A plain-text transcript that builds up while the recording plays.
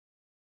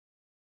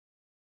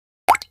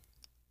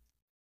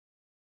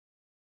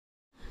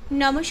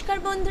नमस्कार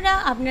बंधुरा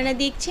आपनारा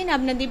देखছেন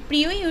আপনাদের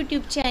প্রিয়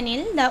YouTube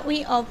channel the way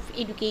of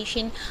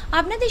education.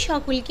 আপনাদের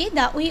সকলকে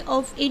দ্য ওয়ে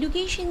অফ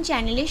এডুকেশন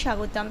চ্যানেলে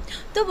স্বাগতম।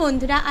 তো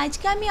বন্ধুরা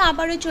আজকে আমি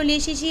আবারও চলে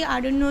এসেছি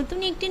আরও নতুন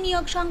একটি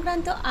নিয়োগ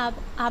সংক্রান্ত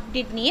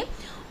আপডেট নিয়ে,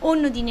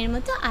 অন্য দিনের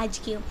মতো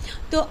আজকেও।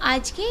 তো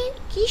আজকে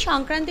কি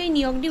সংক্রান্ত এই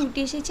নিয়োগটি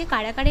উঠে এসেছে,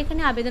 কারা কারা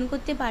এখানে আবেদন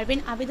করতে পারবেন,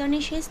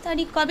 আবেদনের শেষ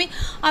তারিখ কবে,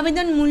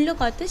 আবেদন মূল্য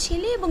কত,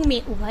 ছেলে এবং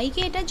মেয়ে উভয়কে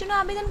এটার জন্য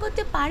আবেদন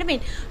করতে পারবেন,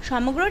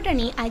 সমগ্রটা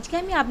নিয়ে আজকে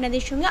আমি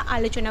আপনাদের সঙ্গে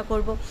আলোচনা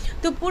করব।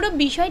 তো পুরো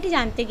বিষয়টি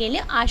জানতে গেলে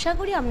আশা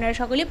করি আপনারা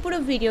সকলে পুরো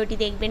ভিডিওটি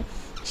দেখবেন,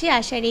 সে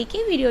আশা রেখে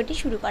ভিডিওটি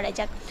শুরু করা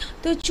যাক।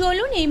 তো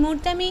চলুন, এই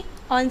মুহূর্তে আমি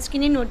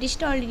অনস্ক্রিনে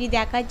নোটিশটা অলরেডি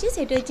দেখাচ্ছি।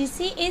 সেটা হচ্ছে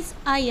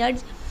CSIR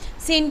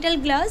central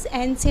glass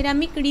and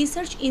ceramic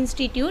research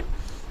institute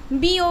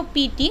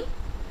BOPT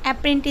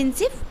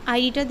apprenticeship,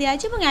 আইডিটা দেওয়া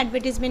আছে এবং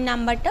অ্যাডভার্টাইজমেন্ট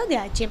নাম্বারটাও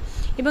দেওয়া আছে,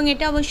 এবং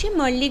এটা অবশ্যই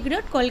Mallick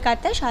road,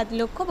 Kolkata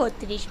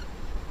 7,32,000।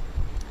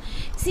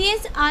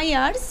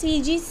 CSIR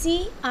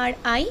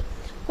CGCRI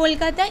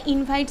Kolkata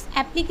invites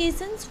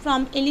applications from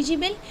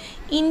eligible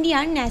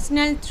Indian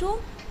national through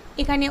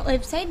এখানে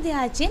ওয়েবসাইট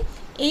দেওয়া আছে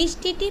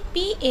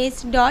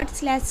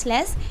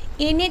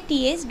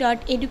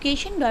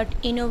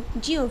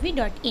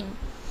https://nats.education.gov.in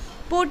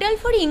portal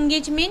for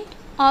engagement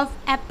of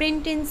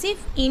apprenticeship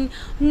in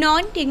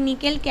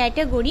non-technical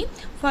category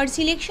for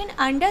selection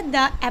under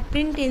the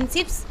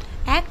Apprenticeships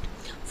Act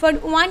for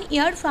 1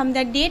 year from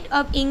the date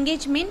of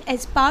engagement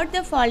as per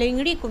the following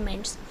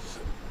requirements।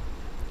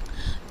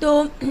 তো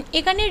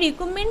এখানে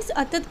recruitments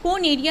অর্থাৎ কোন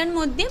এরিয়ার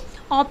মধ্যে,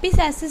 office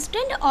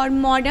assistant আর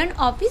modern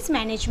office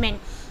management.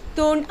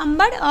 তো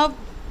number of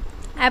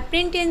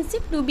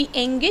apprenticeship two B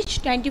engage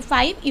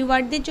 25,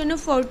 ইউআরদের জন্য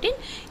 14,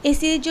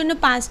 এসসিদের জন্য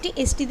 5টি,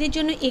 এসটিদের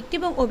জন্য 1টি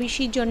এবং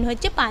ওবিসির জন্য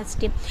হচ্ছে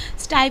 5টি।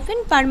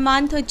 স্টাইফেন্ড পার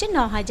মান্থ হচ্ছে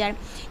 9,000।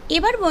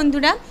 এবার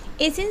বন্ধুরা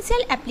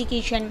এসেন্সিয়াল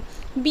অ্যাপ্লিকেশন,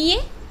 বিএ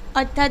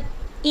অর্থাৎ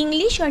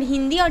इंग्लिश और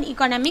हिंदी और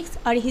इकोनॉमिक्स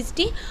और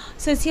हिस्ट्री,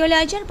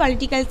 सोशियोलॉजी और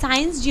political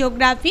science,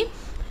 geography,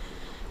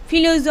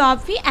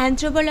 philosophy,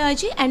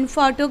 anthropology and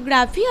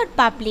photography और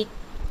पब्लिक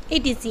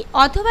etc।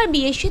 अथवा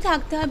बीएससी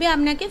থাকতে হবে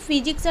আপনাকে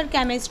फिजिक्स और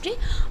केमिस्ट्री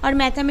और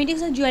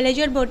मैथमेटिक्स और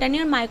जियोलॉजी और बोटानी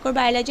और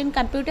माइक्रोबायोलॉजी और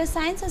कंप्यूटर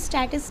साइंस और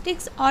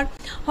स्टैटिस्टिक्स और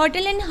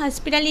hotel and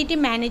hospitality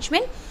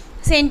management,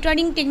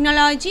 centering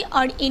technology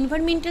और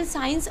इन्वायरमेंटल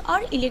साइंस और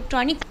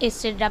इलेक्ट्रॉनिक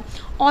एक्सेट्रा।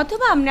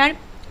 अथवा আপনার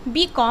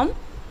बीकॉम,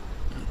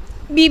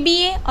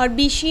 BBA और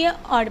BCA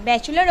और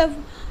बैचलर ऑफ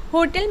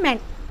होटल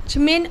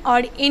मैनेजमेंट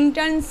और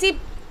इंटर्नशिप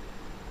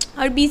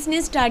और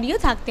बिजनेस स्टाडियो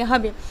থাকতে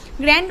হবে।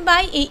 Grant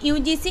bye A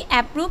UGC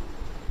approve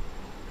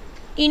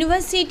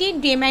university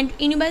demand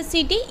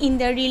university in the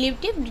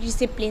relative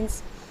disciplines.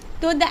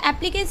 तो the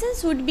application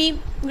should be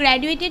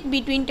graduated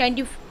between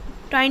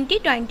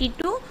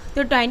 2022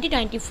 तो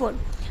 2024।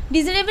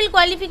 डिजरेबल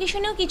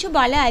क्वालिफिकेशनও কিছু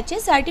বলা আছে।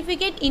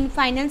 Certificate in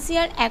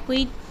financial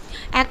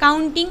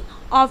accounting,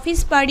 office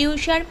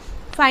producer,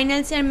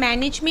 financial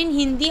management,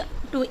 Hindi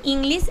to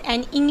English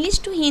and English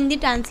to Hindi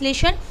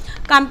translation,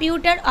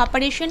 computer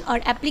operation और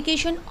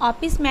application,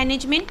 office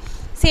management,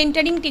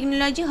 centering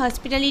technology,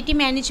 hospitality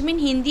management,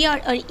 Hindi और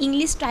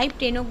English type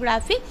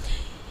टेनोग्राफी,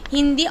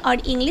 Hindi और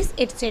English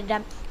etcetera.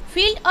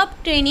 Field of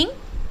training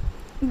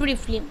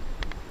briefly,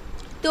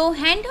 तो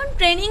hand on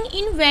training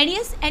in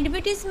various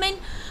advertisement,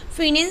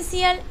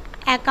 financial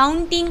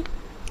accounting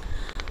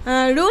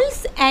rules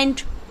and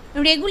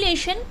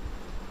regulation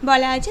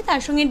বলা আছে,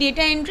 তার সঙ্গে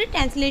data entry,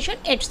 translation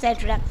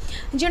etcetera.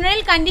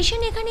 General condition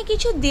এখানে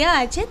কিছু দেওয়া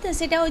আছে, তো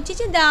সেটা হচ্ছে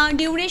যে the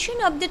duration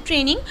of the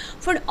training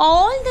for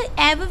all the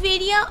above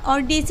area or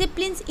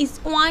disciplines is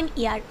 1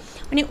 ইয়ার,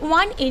 মানে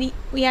 1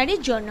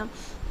 ইয়ারের জন্য।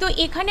 তো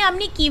এখানে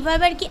আপনি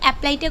কীভাবে আর কি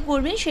অ্যাপ্লাইটা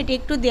করবেন সেটা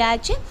একটু দেওয়া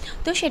আছে,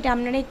 তো সেটা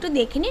আপনারা একটু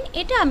দেখে নিন,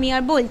 এটা আমি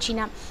আর বলছি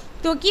না।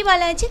 তো কী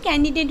বলা আছে,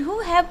 candidate who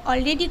have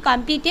already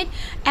completed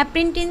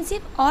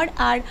apprenticeship or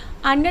R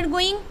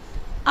undergoing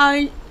R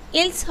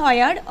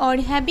elsewhere or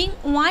having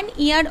 1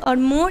 year or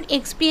more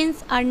experience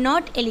are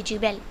not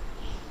eligible।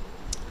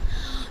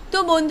 তো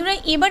বন্ধুরা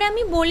এবার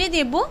আমি বলে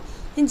দেব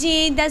যে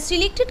the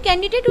selected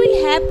candidate will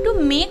have to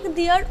make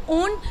their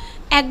own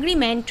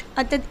agreement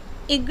অর্থাৎ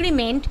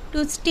agreement to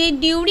stay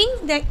during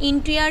the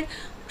entire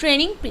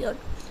training period.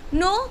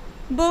 No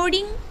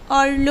boarding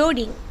or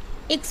loading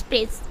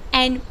express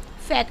and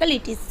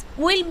facilities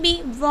will be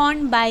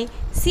borne by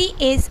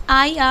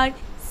CSIR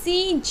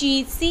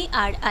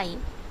CGCRI।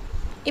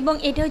 এবং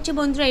এটা হচ্ছে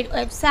বন্ধুরা এর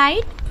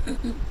website.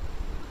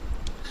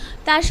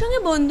 তার সঙ্গে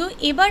বন্ধু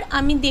এবার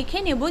আমি দেখে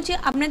নেব যে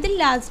আপনাদের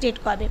লাস্ট ডেট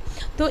কবে।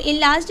 তো এর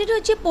লাস্ট ডেট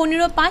হচ্ছে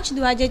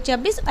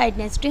 15/5/2024,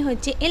 ওয়েডনেসডে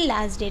হচ্ছে এর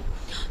লাস্ট ডেট।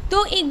 তো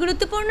এই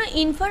গুরুত্বপূর্ণ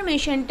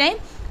ইনফরমেশনটাই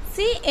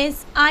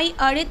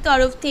CSIR এর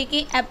তরফ থেকে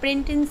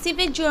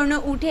অ্যাপ্রেন্টিসশিপের জন্য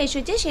উঠে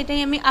এসেছে, সেটাই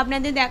আমি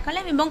আপনাদের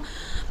দেখালাম। এবং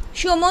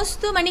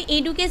সমস্ত মানে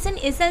এডুকেশন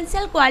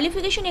এসেন্সিয়াল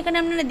কোয়ালিফিকেশন এখানে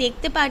আপনারা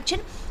দেখতে পাচ্ছেন,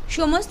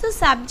 সমস্ত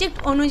সাবজেক্ট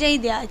অনুযায়ী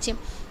দেওয়া আছে।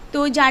 তো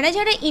যারা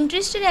যারা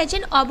ইন্টারেস্টেড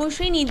আছেন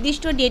অবশ্যই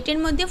নির্দিষ্ট ডেটের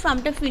মধ্যে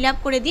ফর্মটা ফিল আপ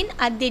করে দিন,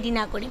 আর দেরি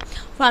না করে।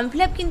 ফর্ম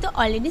ফিল আপ কিন্তু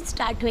অলরেডি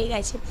স্টার্ট হয়ে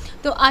গেছে।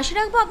 তো আশা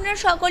রাখবো আপনারা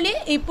সকলে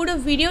এই পুরো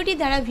ভিডিওটি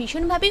দ্বারা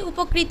ভীষণভাবে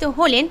উপকৃত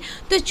হলেন।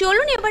 তো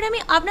চলুন এবার আমি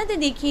আপনাদের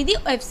দেখিয়ে দিই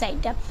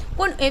ওয়েবসাইটটা,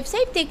 কোন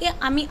ওয়েবসাইট থেকে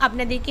আমি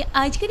আপনাদেরকে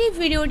আজকের এই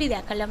ভিডিওটি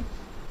দেখালাম।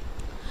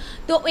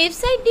 তো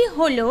ওয়েবসাইটটি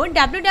হলো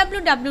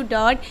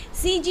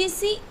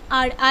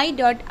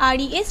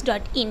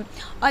www.cgscri.res.in,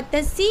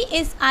 অর্থাৎ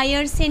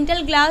CSIR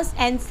central glass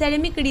and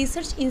ceramic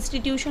research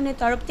ইনস্টিটিউশনের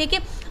তরফ থেকে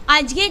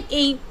আজকের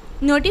এই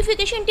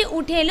নোটিফিকেশনটি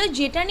উঠে এলো,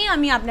 যেটা নিয়ে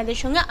আমি আপনাদের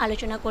সঙ্গে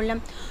আলোচনা করলাম।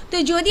 তো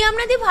যদি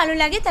আপনাদের ভালো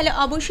লাগে তাহলে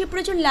অবশ্যই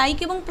প্রচুর লাইক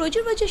এবং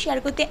প্রচুর শেয়ার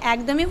করতে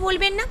একদমই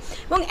ভুলবেন না।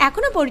 এবং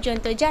এখনও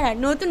পর্যন্ত যারা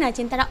নতুন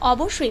আছেন তারা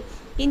অবশ্যই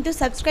কিন্তু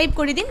সাবস্ক্রাইব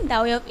করে দিন দ্য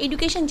ওয়ে অফ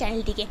এডুকেশন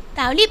চ্যানেলটিকে,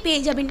 তাহলেই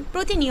পেয়ে যাবেন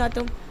প্রতিনিয়ত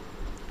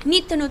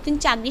নিত্য নতুন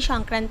চাকরি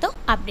সংক্রান্ত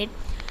আপডেট।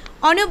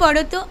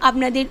 অনবরত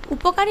আপনাদের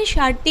উপকারের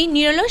স্বার্থে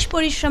নিরলস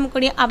পরিশ্রম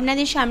করে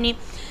আপনাদের সামনে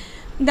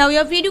দ্য ওয়ে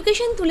অফ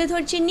এডুকেশন তুলে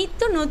ধরছে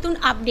নিত্য নতুন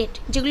আপডেট,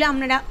 যেগুলো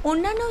আপনারা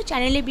অন্যান্য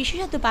চ্যানেলে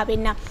বিশেষত পাবেন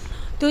না।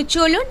 তো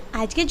চলুন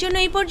আজকের জন্য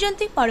এই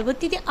পর্যন্তই,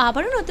 পরবর্তীতে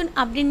আবারও নতুন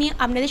আপডেট নিয়ে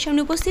আপনাদের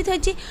সামনে উপস্থিত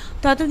হচ্ছি।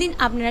 ততদিন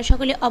আপনারা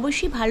সকলে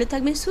অবশ্যই ভালো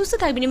থাকবেন, সুস্থ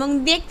থাকবেন এবং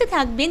দেখতে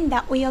থাকবেন দ্য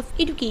ওয়ে অফ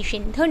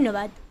এডুকেশন।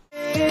 ধন্যবাদ।